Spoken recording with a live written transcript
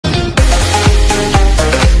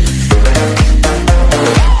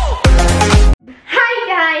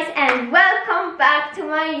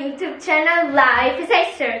channel Life is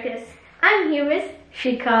a Circus. I'm here with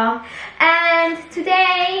Shikha, and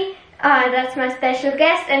today that's my special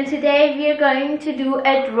guest, and today we are going to do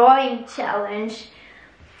a drawing challenge.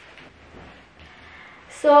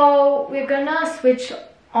 So we're gonna switch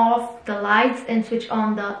off the lights and switch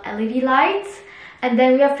on the LED lights, and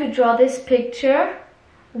then we have to draw this picture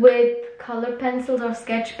with color pencils or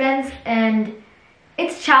sketch pens, and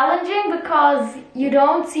it's challenging because you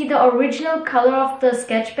don't see the original color of the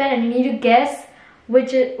sketch pen and you need to guess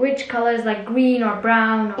which color is like green or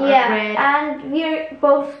brown or red. And we're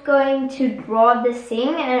both going to draw the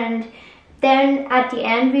thing, and then at the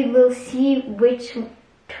end we will see which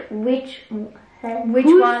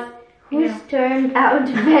turned out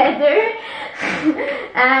better.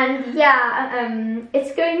 And yeah,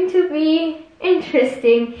 it's going to be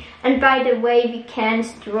interesting. And by the way, we can't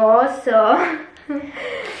draw, so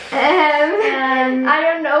I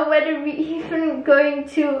don't know whether we're even going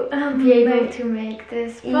to be able to make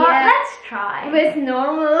this, but let's try with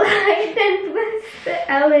normal light and with the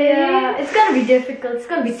LED. Yeah, it's gonna be difficult, it's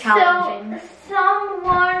gonna be challenging. So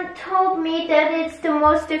someone told me that it's the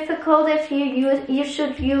most difficult if you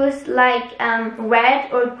should use like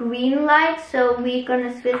red or green light, so we're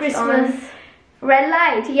gonna switch on red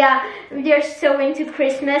light. Yeah, they're so into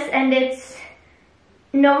Christmas, and it's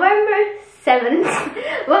November 7th.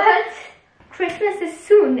 What? Christmas is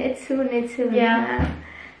soon. It's soon. Yeah.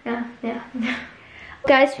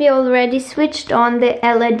 Guys, we already switched on the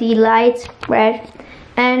LED lights, red,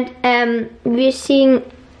 and we're seeing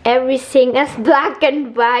everything as black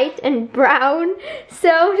and white and brown.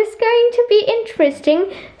 So it's going to be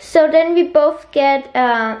interesting. So then we both get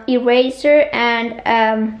eraser and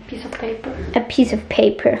a piece of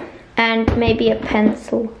paper and maybe a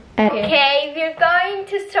pencil. Okay, we're going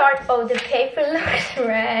to start. Oh, the paper looks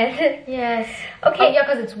red. Yes. Okay. Oh, yeah,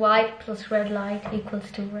 because it's white plus red light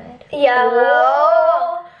equals to red. Yeah.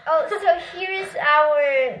 Oh, so here is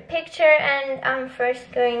our picture, and I'm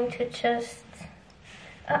first going to just...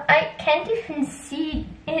 I can't even see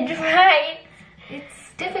it right.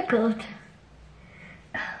 It's difficult.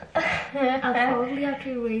 I'll probably have to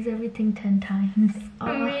erase everything 10 times.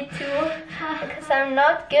 Me too, because I'm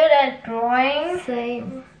not good at drawing.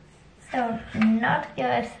 Same. So not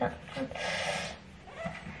good.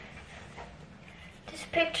 This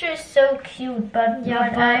picture is so cute, but yeah,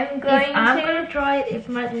 what I'm going to draw it, it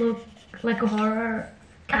might look like a horror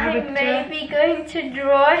character. I'm maybe going to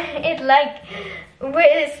draw it like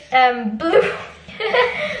with blue.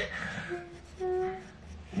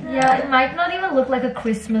 Yeah, it might not even look like a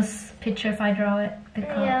Christmas picture if I draw it,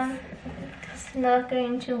 because it's not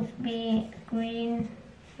going to be green,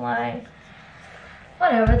 white.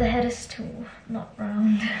 Whatever, the head is too not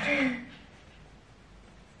round.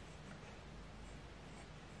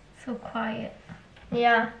 So quiet.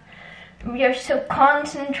 Yeah, we are so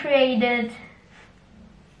concentrated.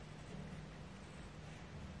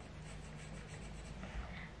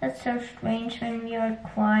 That's so strange when we are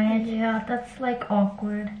quiet. Yeah, that's like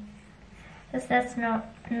awkward. Because that's not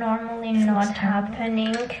normally not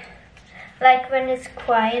happening. Like when it's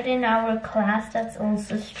quiet in our class, that's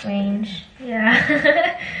also strange.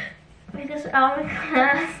 Yeah. Because our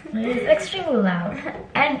class is extremely loud.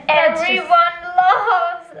 And everyone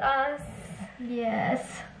loves us.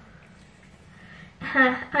 Yes.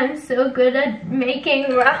 I'm so good at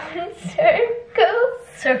making round circles.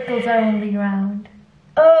 Circles are only round.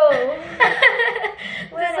 Oh.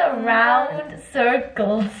 These are round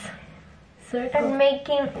circles. And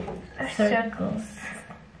making circles.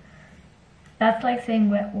 That's like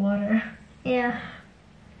saying wet water. Yeah.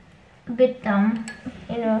 A bit dumb,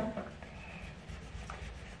 you know.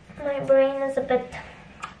 My brain is a bit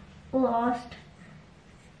lost.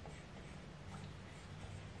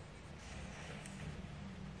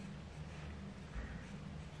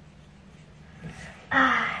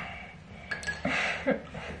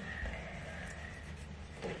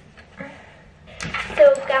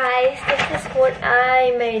 So guys, this is what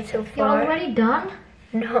I made so far. You're already done?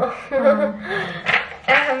 No.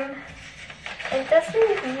 It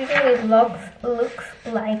doesn't really looks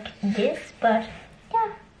like this, but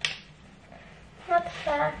yeah, not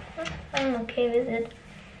bad. I'm okay with it.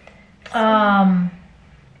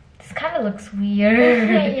 This kind of looks weird.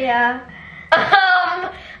 Yeah.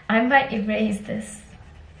 I might erase this.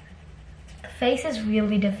 The face is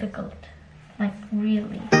really difficult, like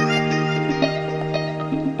really.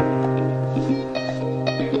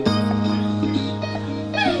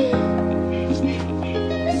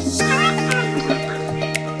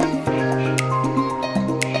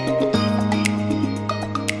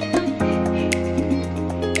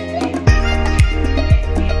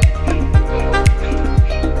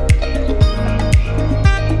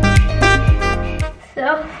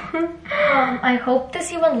 hope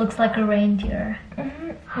this even looks like a reindeer.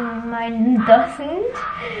 Mine doesn't.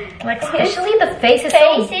 Like, especially the face is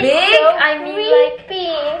so big. So I mean,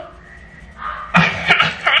 creepy.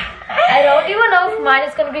 like, I don't even know if mine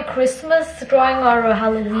is gonna be Christmas drawing or a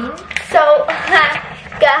Halloween. So,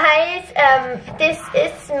 guys, this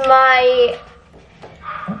is my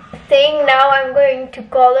thing. Now I'm going to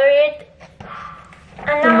color it.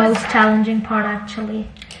 And The most challenging part, actually.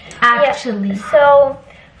 Yeah, so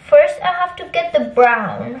first I have to get the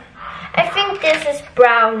brown. I think this is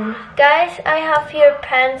brown. Guys, I have here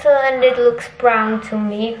pencil and it looks brown to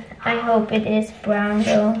me. I hope it is brown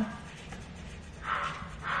though.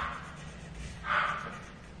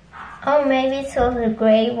 Oh, maybe it's also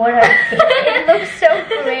gray. What I think. It looks so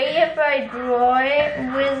gray if I draw it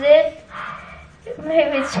with it.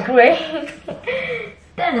 Maybe it's gray.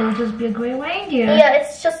 Then it'll just be a gray reindeer. Yeah,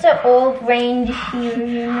 it's just an old reindeer,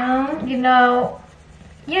 you know? You know,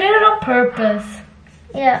 you did it on purpose.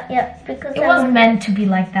 Yeah, because it was meant to be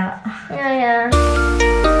like that. Yeah.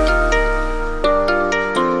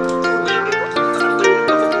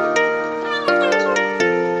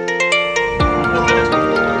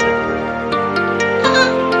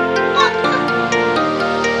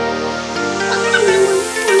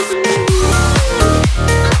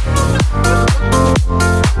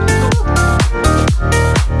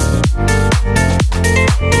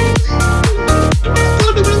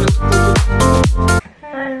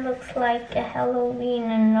 Like a Halloween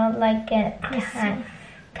and not like a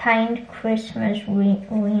kind Christmas wing.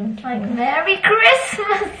 Like Merry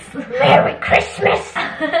Christmas! Merry Christmas! So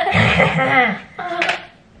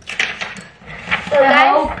I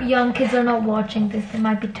hope young kids are not watching this. They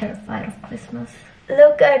might be terrified of Christmas.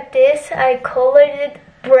 Look at this. I colored it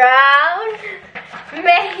brown.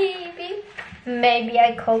 Maybe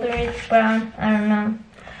I colored it brown. I don't know.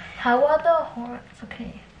 How are the horns?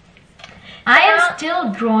 Okay. I am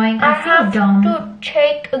still drawing. I feel dumb. I have to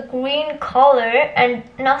take a green color and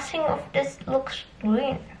nothing of this looks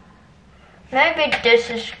green. Maybe this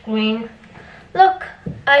is green. Look,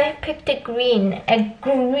 I picked a green. A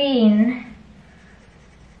green.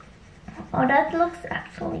 Oh, that looks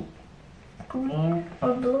actually green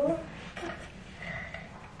or blue.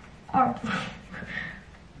 Or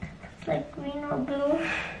it's like green or blue.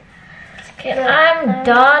 Okay, I'm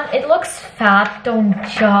done. It looks fat, don't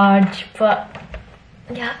judge, but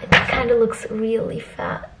yeah, it kind of looks really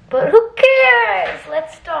fat. But who cares?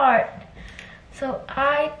 Let's start. So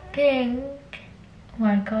I think, oh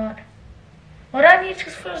my god, what I need to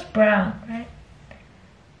choose first? Brown, right?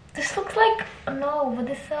 This looks like, no, but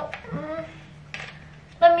this,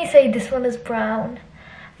 let me say this one is brown.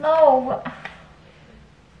 No,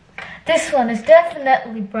 this one is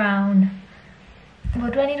definitely brown.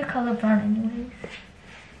 What do I need to color brown anyways?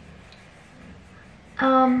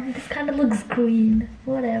 This kind of looks green.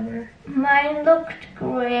 Whatever. Mine looked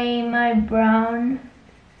gray, my brown.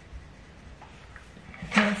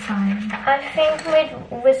 Okay, fine. I think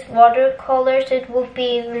with watercolors it would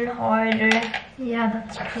be even harder. Yeah,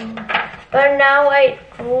 that's true. But now I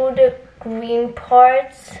drew the green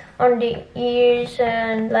parts on the ears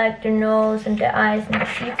and like the nose and the eyes and the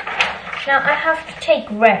feet. Now I have to take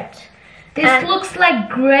red. This looks like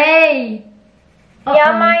gray.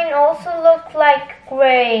 Yeah, mine also look like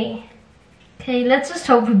gray. Okay, let's just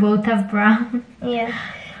hope we both have brown. Yeah.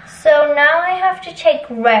 So now I have to take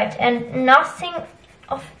red and nothing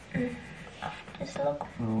of this look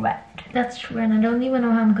red. That's true, and I don't even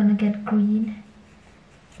know how I'm gonna get green.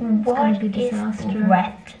 It's gonna be a disaster.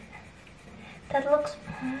 Red? That looks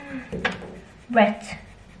red.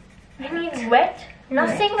 I need red.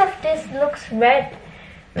 Nothing of this looks red.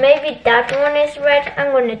 Maybe that one is red.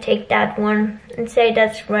 I'm gonna take that one and say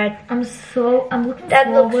that's red. I'm looking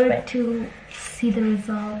forward to see the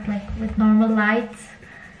result, like with normal lights.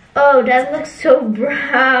 Oh, that looks so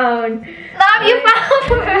brown. Now you found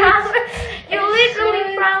brown. You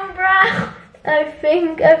literally found brown.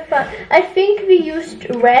 I think we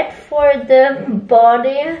used red for the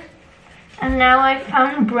body, and now I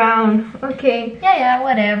found brown. Okay. Yeah,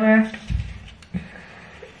 whatever.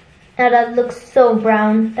 Now that looks so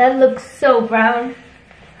brown. That looks so brown.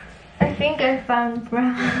 I think I found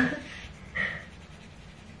brown.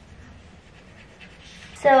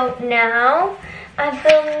 So now I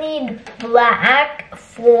will need black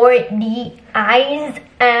for the eyes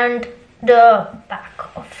and the back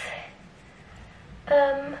of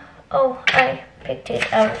oh, I picked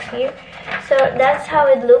it out here. So that's how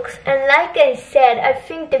it looks, and like I said, I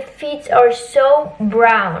think the feet are so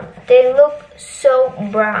brown. They look so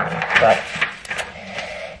brown, but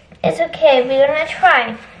it's okay, we're gonna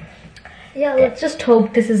try. Yeah, let's just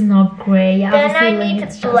hope this is not gray. Then I need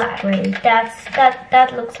black.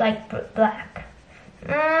 That looks like black.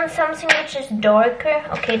 Something which is darker.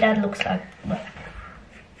 Okay, that looks like black.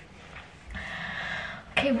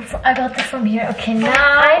 Okay, I got this from here. Okay, now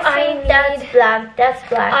I think that's black. That's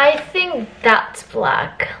black. I think that's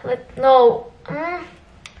black. No. I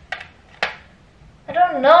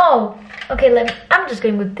don't know. Okay, I'm just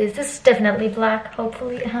going with this. This is definitely black,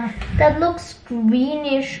 hopefully. That looks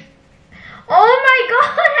greenish. Oh my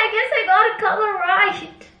god, I guess I got a color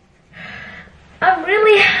right. I'm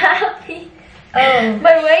really happy. Oh,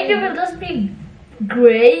 my reindeer will just be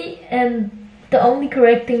gray and the only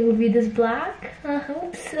correct thing will be this black.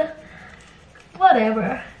 Oops.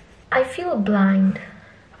 Whatever. I feel blind.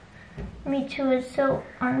 Me too, it's so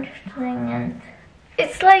unstringent.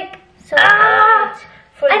 It's like so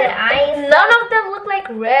for the eyes. None of them look like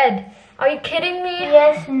red. Are you kidding me?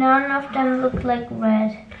 Yes, none of them look like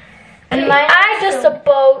red. And I just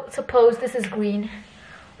suppose this is green.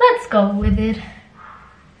 Let's go with it.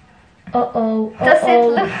 Uh-oh. Does it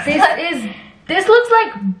look this looks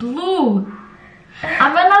like blue.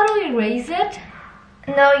 Am I allowed to erase it?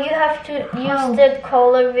 No, you have to use the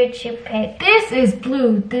color which you picked. This is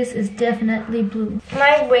blue. This is definitely blue.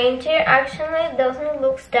 My reindeer actually doesn't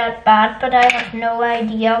look that bad, but I have no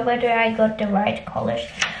idea whether I got the right colors.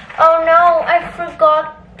 Oh no, I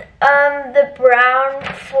forgot the brown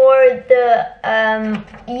for the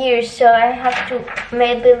ears, so I have to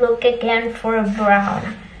maybe look again for a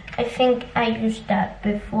brown. I think I used that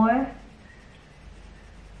before.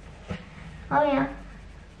 Oh yeah.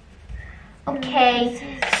 Okay,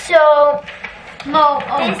 so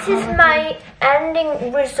this is my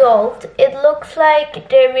ending result. It looks like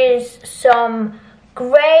there is some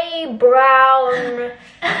gray, brown,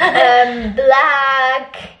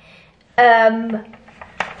 black, I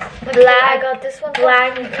got this one.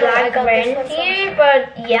 Black reindeer,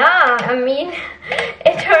 but yeah, I mean,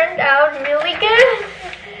 it turned out really good.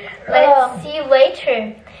 Let's see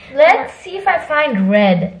later. Let's see if I find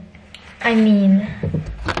red. I mean,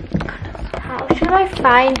 how should I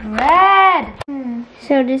find red?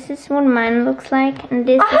 So this is what mine looks like, and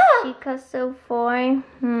this is Shikha so far.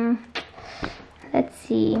 Let's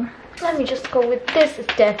see. Let me just go with this.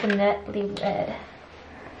 It's definitely red.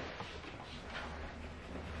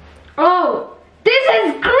 Oh, this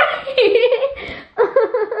is green.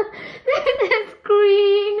 This is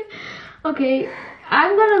green. Okay,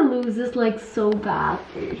 I'm gonna lose this like so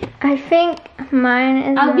badly. I think mine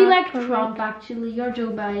is. I'll be like Trump actually. You're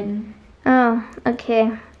Joe Biden. Oh,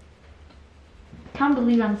 okay. Can't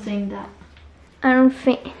believe I'm saying that. I don't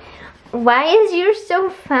think. Why is yours so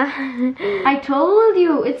fat? I told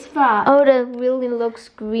you it's fat. Oh, that really looks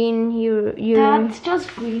green. You. That's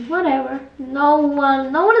just green. Whatever. No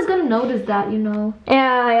one is gonna notice that, you know.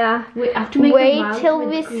 Yeah. We have to make Wait till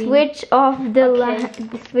we switch off the light.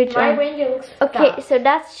 My reindeer looks fat. Okay, so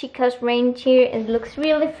that's Shikha's reindeer. It looks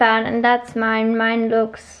really fat, and that's mine. Mine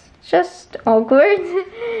looks just awkward.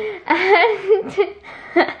 And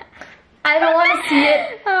I don't want to see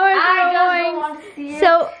it. I just don't want to see it.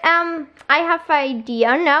 So, I have an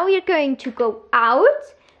idea. Now we're going to go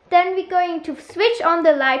out. Then we're going to switch on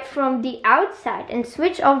the light from the outside and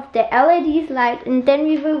switch off the LED light. And then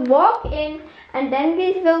we will walk in and then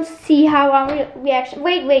we will see how our reaction.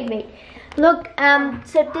 Wait. Look,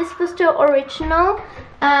 so this was the original.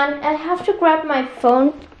 And I have to grab my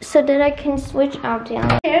phone so that I can switch out the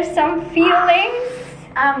LED. Here's some feelings.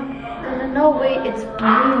 No, wait, it's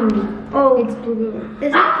blue. Oh, it's blue.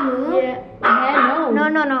 Is it blue? Yeah, no.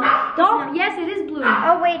 No. Don't. Yes, it is blue.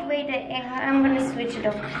 Oh, wait. I'm gonna switch it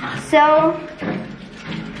up. So,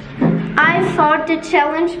 I thought the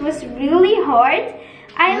challenge was really hard.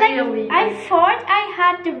 I thought I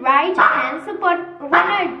had the right answer, but when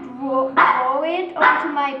I draw it onto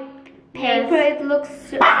my paper, it looked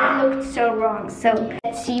so wrong. So,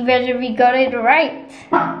 let's see whether we got it right.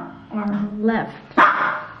 Or left.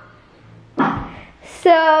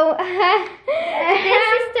 So this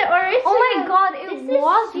is the original. Oh my god, it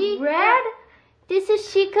was red. This is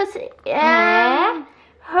Shikha's.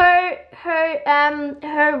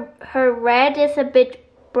 Her red is a bit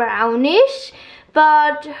brownish,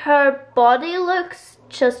 but her body looks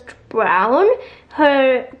just brown.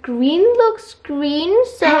 Her green looks green,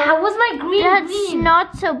 so how was my green? That's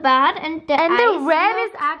not so bad, and the red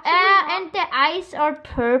is actually and the eyes are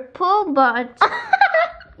purple, but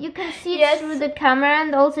you can see it through the camera,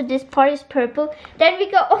 and also this part is purple. Then we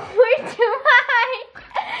go over to mine.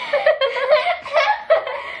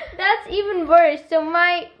 That's even worse. So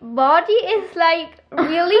my body is like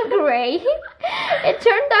really gray. It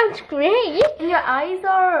turned out gray. And your eyes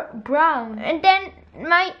are brown. And then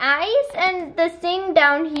my eyes, and the thing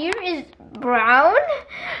down here is brown,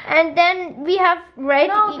 and then we have red.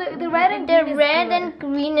 No, the red and green is good. And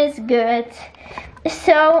green is good.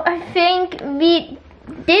 So I think we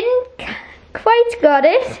didn't quite got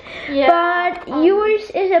it, but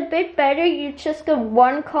yours is a bit better. You just got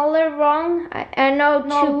one color wrong. I know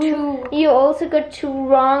two. You also got two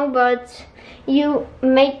wrong, but you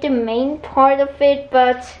made the main part of it.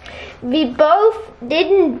 But we both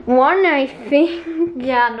didn't won, I think.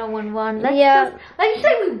 Yeah, no one won. Let's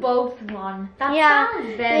say we both won. That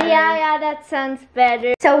sounds better. Yeah, that sounds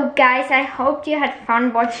better. So guys, I hope you had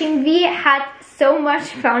fun watching. We had so much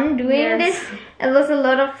fun doing this. It was a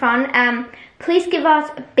lot of fun. Please give us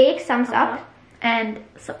a big thumbs up and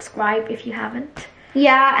subscribe if you haven't.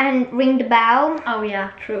 Yeah, and ring the bell. Oh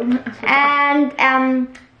yeah, true. And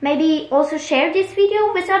maybe also share this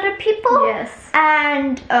video with other people. Yes.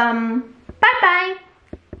 And bye bye.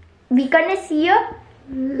 We're gonna see you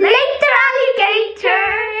later,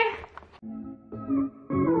 alligator.